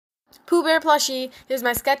Pooh Bear plushie. Here's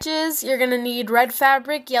my sketches. You're going to need red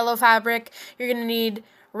fabric, yellow fabric. You're going to need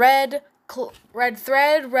red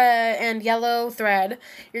thread, red and yellow thread.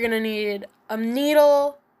 You're going to need a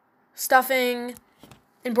needle, stuffing,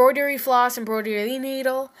 embroidery floss, embroidery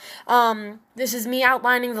needle. This is me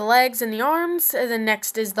outlining the legs and the arms. And then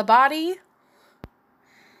next is the body.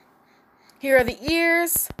 Here are the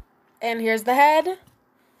ears. And here's the head.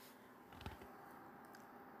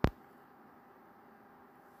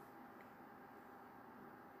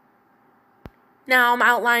 Now I'm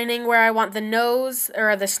outlining where I want the nose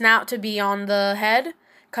or the snout to be on the head,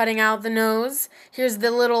 cutting out the nose. Here's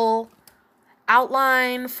the little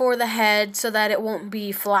outline for the head so that it won't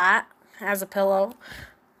be flat as a pillow.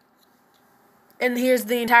 And here's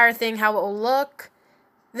the entire thing, how it will look.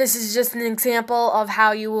 This is just an example of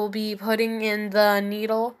how you will be putting in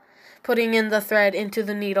the thread into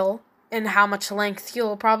the needle, and how much length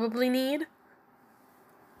you'll probably need.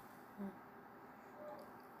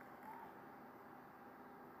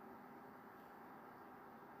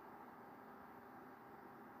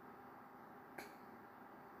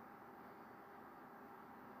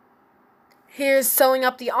 Here's sewing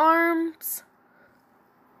up the arms.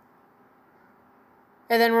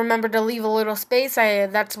 And then remember to leave a little space.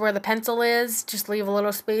 That's where the pencil is. Just leave a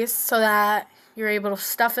little space so that you're able to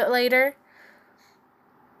stuff it later.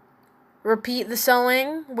 Repeat the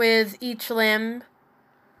sewing with each limb.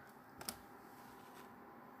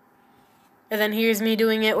 And then here's me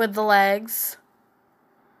doing it with the legs.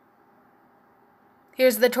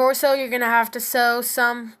 Here's the torso. You're going to have to sew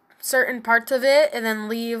some certain parts of it and then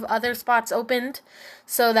leave other spots opened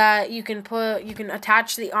so that you can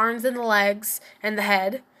attach the arms and the legs and the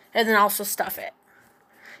head and then also stuff it.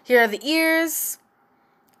 Here are the ears.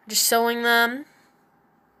 Just sewing them.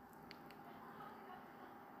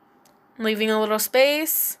 Leaving a little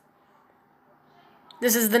space.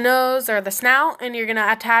 This is the nose or the snout, and you're going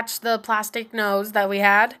to attach the plastic nose that we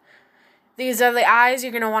had. These are the eyes.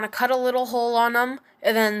 You're going to want to cut a little hole on them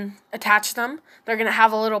and then attach them. They're going to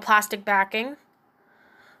have a little plastic backing.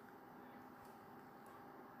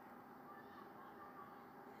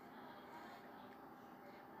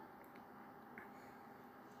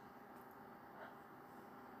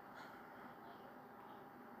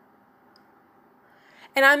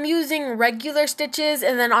 And I'm using regular stitches,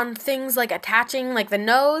 and then on things like attaching, like the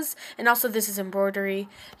nose, and also this is embroidery,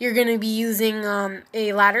 you're going to be using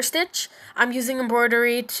a ladder stitch. I'm using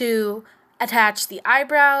embroidery to attach the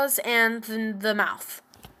eyebrows and the mouth.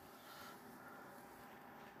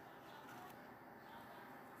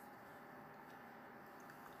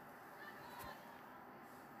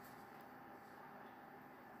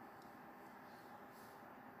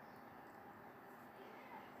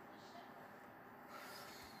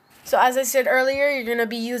 So as I said earlier, you're going to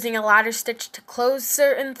be using a ladder stitch to close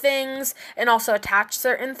certain things and also attach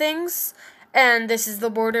certain things. And this is the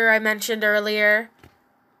border I mentioned earlier.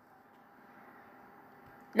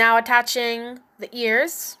 Now attaching the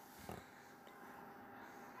ears.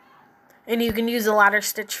 And you can use a ladder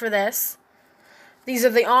stitch for this. These are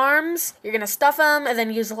the arms. You're going to stuff them and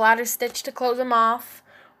then use a ladder stitch to close them off.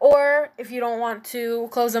 Or if you don't want to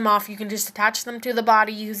close them off, you can just attach them to the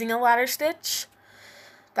body using a ladder stitch.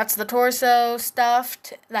 That's the torso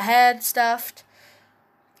stuffed, the head stuffed.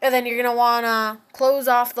 And then you're going to want to close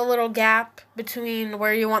off the little gap between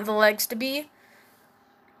where you want the legs to be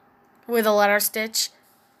with a ladder stitch.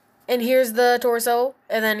 And here's the torso.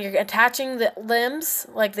 And then you're attaching the limbs,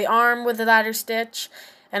 like the arm with the ladder stitch,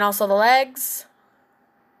 and also the legs.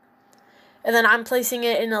 And then I'm placing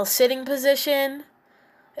it in a sitting position.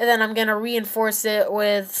 And then I'm going to reinforce it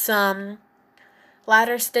with some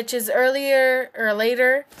ladder stitches earlier or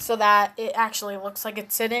later so that it actually looks like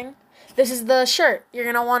it's sitting. This is the shirt. You're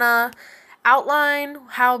going to want to outline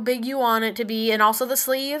how big you want it to be and also the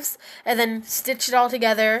sleeves and then stitch it all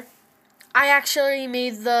together. I actually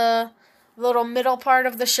made the little middle part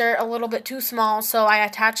of the shirt a little bit too small, so I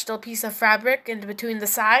attached a piece of fabric in between the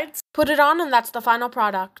sides. Put it on and that's the final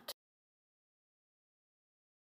product.